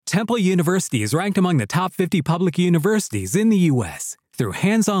Temple University is ranked among the top 50 public universities in the U.S. Through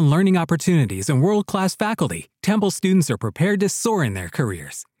hands-on learning opportunities and world-class faculty, Temple students are prepared to soar in their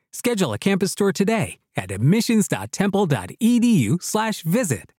careers. Schedule a campus tour today at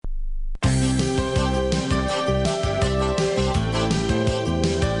admissions.temple.edu/visit.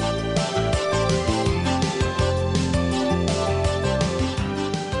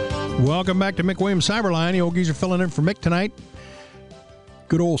 Welcome back to Mick Williams Cyberline. The old geezer filling in for Mick tonight.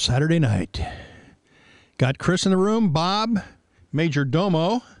 Good old Saturday night. Got Chris in the room, Bob, Major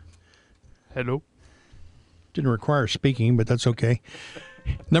Domo. Hello. Didn't require speaking, but that's okay.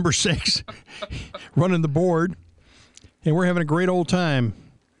 Number 6, running the board. And we're having a great old time.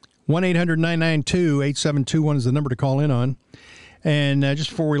 1-800-992-8721 is the number to call in on. And just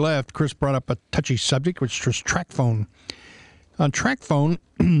before we left, Chris brought up a touchy subject, which was track phone. On track phone,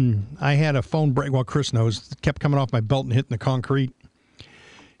 I had a phone break. Well, Chris knows. It kept coming off my belt and hitting the concrete.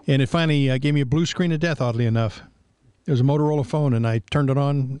 And it finally gave me a blue screen of death, oddly enough. It was a Motorola phone, and I turned it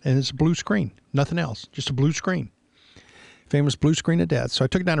on, and it's a blue screen. Nothing else. Just a blue screen. Famous blue screen of death. So I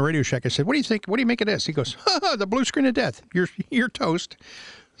took it down to Radio Shack. I said, what do you think? What do you make of this? He goes, the blue screen of death. You're toast.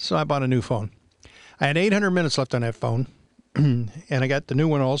 So I bought a new phone. I had 800 minutes left on that phone, and I got the new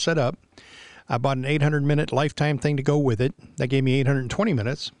one all set up. I bought an 800-minute lifetime thing to go with it. That gave me 820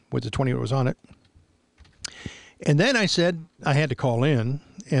 minutes with the 20 that was on it. And then I said, I had to call in,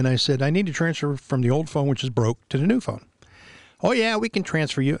 and I said, I need to transfer from the old phone, which is broke, to the new phone. Oh, yeah, we can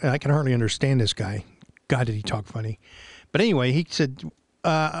transfer you. And I can hardly understand this guy. God, did he talk funny. But anyway, he said,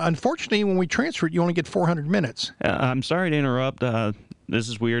 unfortunately, when we transfer it, you only get 400 minutes. I'm sorry to interrupt. This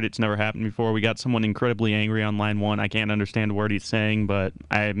is weird. It's never happened before. We got someone incredibly angry on line 1. I can't understand a word he's saying, but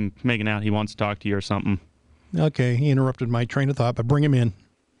I'm making out he wants to talk to you or something. Okay, he interrupted my train of thought, but bring him in.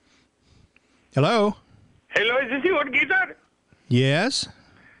 Hello? Hello, is this your geezer? Yes?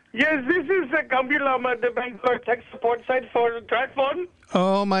 Yes, this is Kambi Lama, the Bangalore tech support site for the track phone.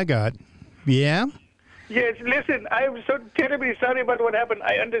 Oh, my God. Yeah? Yes, listen, I'm so terribly sorry about what happened.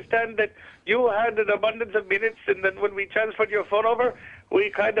 I understand that you had an abundance of minutes, and then when we transferred your phone over, we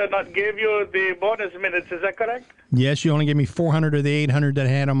kind of not gave you the bonus minutes. Is that correct? Yes, you only gave me 400 of the 800 that I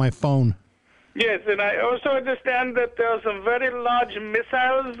had on my phone. Yes, and I also understand that there are some very large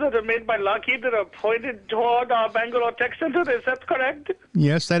missiles that are made by Lockheed that are pointed toward our Bangalore Tech Center. Is that correct?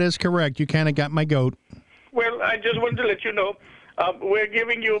 Yes, that is correct. You kind of got my goat. Well, I just wanted to let you know. We're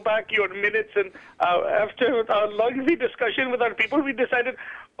giving you back your minutes, and after a lengthy discussion with our people, we decided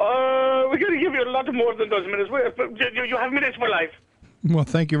we're going to give you a lot more than those minutes. You have minutes for life. Well,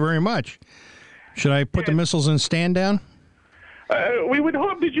 thank you very much. Should I put the missiles in stand down? We would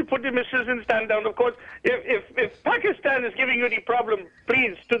hope that you put the missiles in stand down. Of course, if Pakistan is giving you any problem,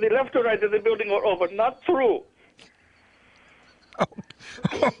 please, to the left or right of the building or over, not through. Oh,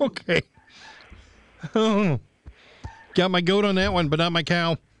 okay. Got my goat on that one, but not my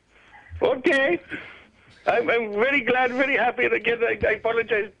cow. Okay. I'm very glad, very happy. And again, I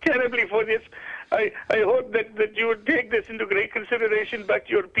apologize terribly for this. I hope that you would take this into great consideration back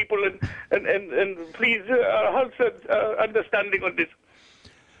to your people and please help understanding on this.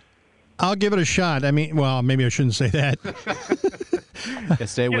 I'll give it a shot. I mean, well, maybe I shouldn't say that.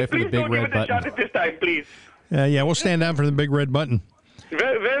 Stay away from the big red button. Please don't give it a shot at this time, please. Yeah, we'll stand down for the big red button.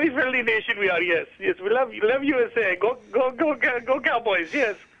 Very, very friendly nation we are, yes. Yes, we love USA. Go Cowboys,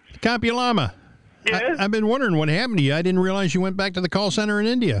 yes. Kampi Lama. Yes? I've been wondering what happened to you. I didn't realize you went back to the call center in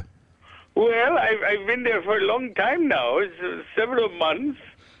India. Well, I've been there for a long time now. It's several months.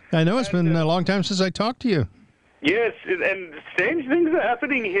 I know. It's been a long time since I talked to you. Yes, and strange things are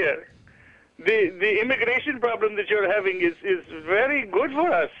happening here. The immigration problem that you're having is very good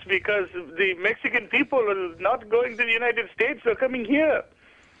for us because the Mexican people are not going to the United States. They're coming here.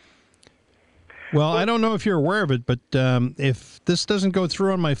 Well, I don't know if you're aware of it, but if this doesn't go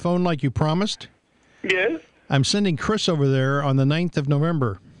through on my phone like you promised, yes, I'm sending Chris over there on the 9th of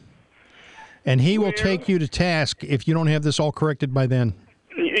November. And he will take you to task if you don't have this all corrected by then.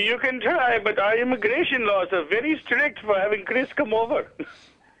 You can try, but our immigration laws are very strict for having Chris come over.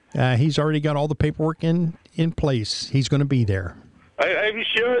 He's already got all the paperwork in place. He's going to be there. I'm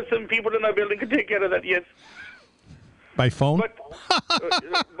sure some people in our building can take care of that, yes. By phone? But,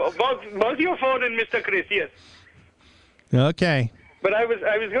 both your phone and Mr. Chris, yes. Okay. But I was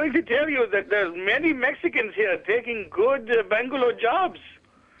going to tell you that there's many Mexicans here taking good Bangalore jobs.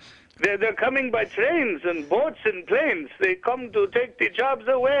 They're coming by trains and boats and planes. They come to take the jobs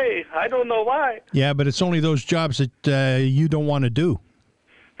away. I don't know why. Yeah, but it's only those jobs that you don't want to do.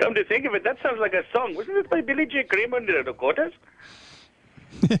 Come to think of it, that sounds like a song. Wasn't it by Billy J. Kramer in the Dakotas?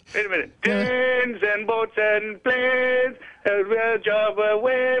 Wait a minute. Trains and boats and planes will drive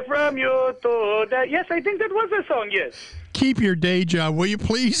away from you to that. Yes, I think that was a song, yes. Keep your day job, will you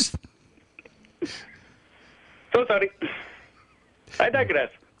please? So sorry. I digress.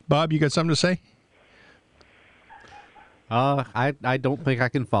 Bob, you got something to say? I don't think I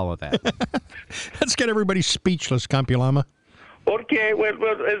can follow that. Let's get everybody speechless, Compulama. Okay, well,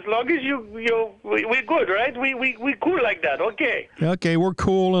 as long as we're good, right? We cool like that, okay. Okay, we're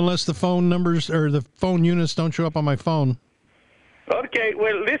cool unless the phone numbers or the phone units don't show up on my phone. Okay,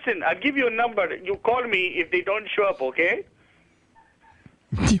 well, listen, I'll give you a number. You call me if they don't show up, okay?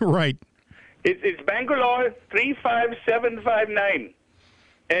 You're right. It's Bangalore 35759.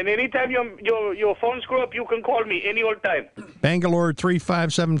 And anytime your phone screw up, you can call me any old time. Bangalore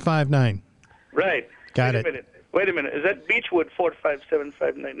 35759. Right. Got it. Wait a minute. Is that Beechwood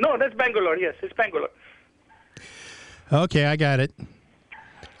 45759? No, that's Bangalore. Yes, it's Bangalore. Okay, I got it.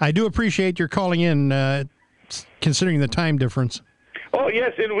 I do appreciate your calling in, considering the time difference. Oh,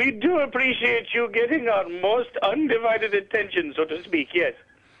 yes, and we do appreciate you getting our most undivided attention, so to speak, yes.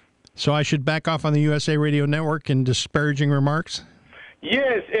 So I should back off on the USA Radio Network in disparaging remarks?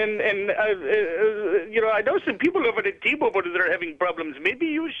 Yes, and I know some people over at T-Mobile that are having problems. Maybe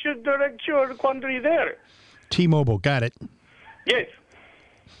you should direct your quandary there. T-Mobile, got it. Yes.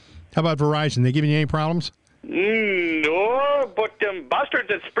 How about Verizon? They giving you any problems? No, but bastards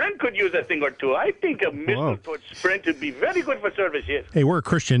at Sprint could use a thing or two. I think a missile towards Sprint would be very good for service, yes. Hey, we're a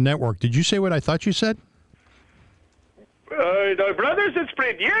Christian network. Did you say what I thought you said? The brothers at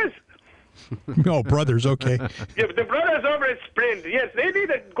Sprint, yes. Oh, brothers, okay. Yeah, the brothers over at Sprint, yes, they need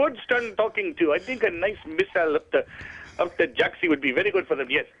a good stern talking to. I think a nice missile up the Jaxie would be very good for them,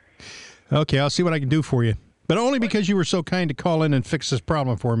 yes. Okay, I'll see what I can do for you. But only because you were so kind to call in and fix this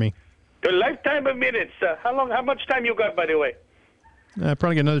problem for me. A lifetime of minutes. How much time you got, by the way?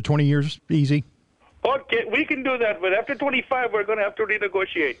 Probably get another 20 years, easy. Okay, we can do that, but after 25, we're going to have to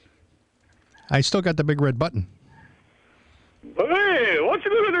renegotiate. I still got the big red button. Hey, what's the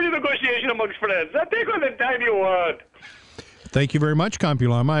good renegotiation amongst friends? Take all the time you want. Thank you very much,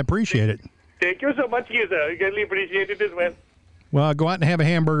 Compulama. I appreciate it. Thank you so much, yes, I greatly appreciate it as well. Well, I'll go out and have a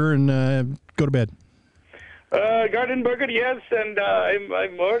hamburger and go to bed. Garden burger, yes, and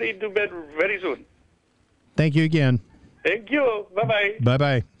I'm already to bed very soon. Thank you again. Thank you. Bye-bye.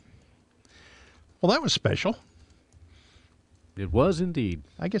 Bye-bye. Well, that was special. It was indeed.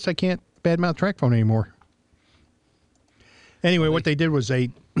 I guess I can't badmouth TracFone anymore. Anyway, what they did was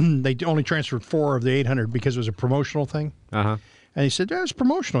they only transferred 4 of the 800 because it was a promotional thing. Uh-huh. And he said, that was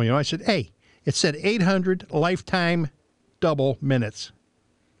promotional. I said, hey, it said 800 lifetime double minutes.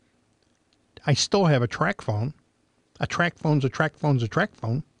 I still have a TracFone. A TracFone's a TracFone's a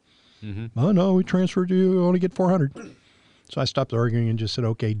TracFone. Mm-hmm. Oh, no, we transferred you, only get 400. So I stopped arguing and just said,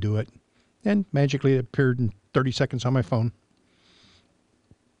 okay, do it. And magically it appeared in 30 seconds on my phone.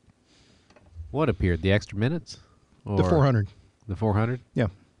 What appeared? The extra minutes? Or the 400. The 400? Yeah.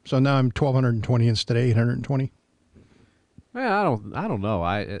 So now I'm 1,220 instead of 820. Well, I don't know.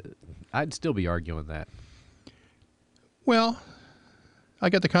 I'd still be arguing that. Well, I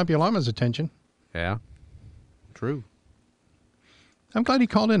got the Compulama's attention. Yeah. True. I'm glad he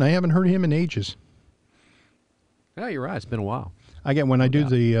called in. I haven't heard him in ages. Yeah, you're right. It's been a while. When I do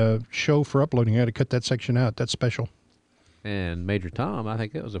the show for uploading, I got to cut that section out. That's special. And Major Tom, I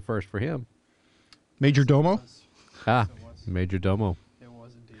think that was a first for him. Major Domo? Major Domo. It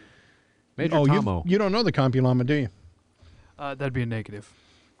was indeed. Major Tomo. You don't know the Compulama, do you? That'd be a negative.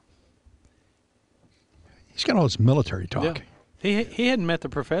 He's got all this military talk. Yeah. He hadn't met the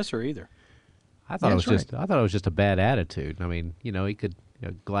professor either. I thought it was just a bad attitude. I mean, he could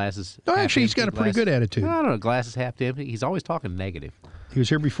glasses. No, actually, he's got a pretty good attitude. I don't know, glasses half empty. He's always talking negative. He was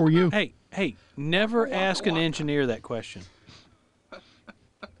here before you. Hey, never ask an engineer that question.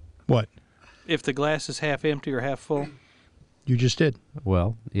 What? If the glass is half empty or half full? You just did.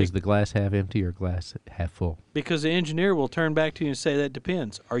 Well, is the glass half empty or glass half full? Because the engineer will turn back to you and say, that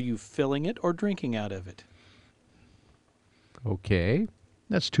depends. Are you filling it or drinking out of it? Okay.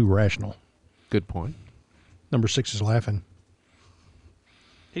 That's too rational. Good point. Number 6 is laughing.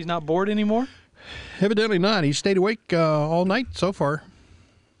 He's not bored anymore? Evidently not. He stayed awake all night so far.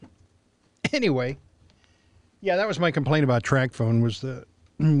 Anyway, yeah, that was my complaint about TracFone was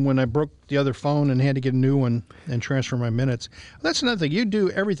when I broke the other phone and had to get a new one and transfer my minutes. That's another thing. You do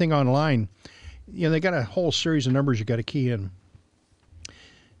everything online. They got a whole series of numbers you got to key in.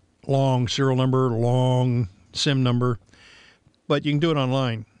 Long serial number, long SIM number. But you can do it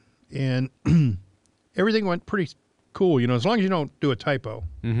online. And everything went pretty cool, as long as you don't do a typo.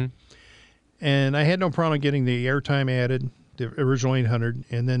 Mm-hmm. And I had no problem getting the airtime added, the original 800,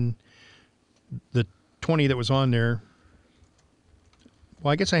 and then the 20 that was on there.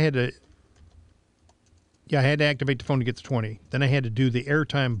 Well, I guess I had to activate the phone to get the 20. Then I had to do the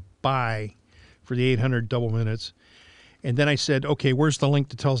airtime buy for the 800 double minutes. And then I said, okay, where's the link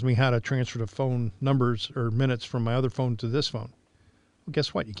that tells me how to transfer the phone numbers or minutes from my other phone to this phone? Well,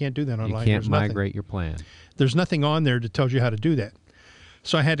 guess what? You can't do that online. You can't migrate your plan. There's nothing on there that tells you how to do that.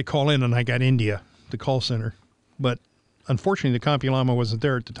 So I had to call in, and I got India, the call center. But unfortunately, the CompuLama wasn't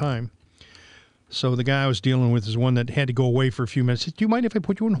there at the time. So the guy I was dealing with is one that had to go away for a few minutes. He said, do you mind if I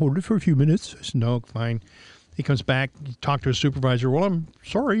put you on hold for a few minutes? I said, no, fine. He comes back, he talked to his supervisor. Well, I'm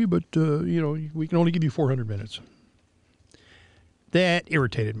sorry, but, we can only give you 400 minutes. That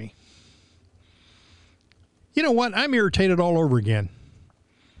irritated me. You know what? I'm irritated all over again.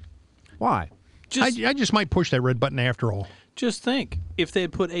 Why? I just might push that red button after all. Just think, if they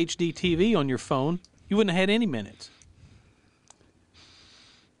had put HD TV on your phone, you wouldn't have had any minutes.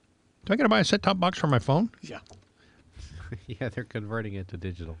 Do I got to buy a set-top box for my phone? Yeah. Yeah, they're converting it to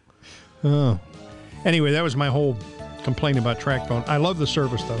digital. Oh. Anyway, that was my whole complaint about TracFone. I love the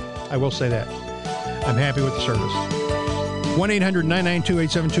service, though. I will say that. I'm happy with the service.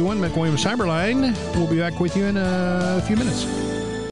 1-800-992-8721, Mick Williams Cyberline. We'll be back with you in a few minutes.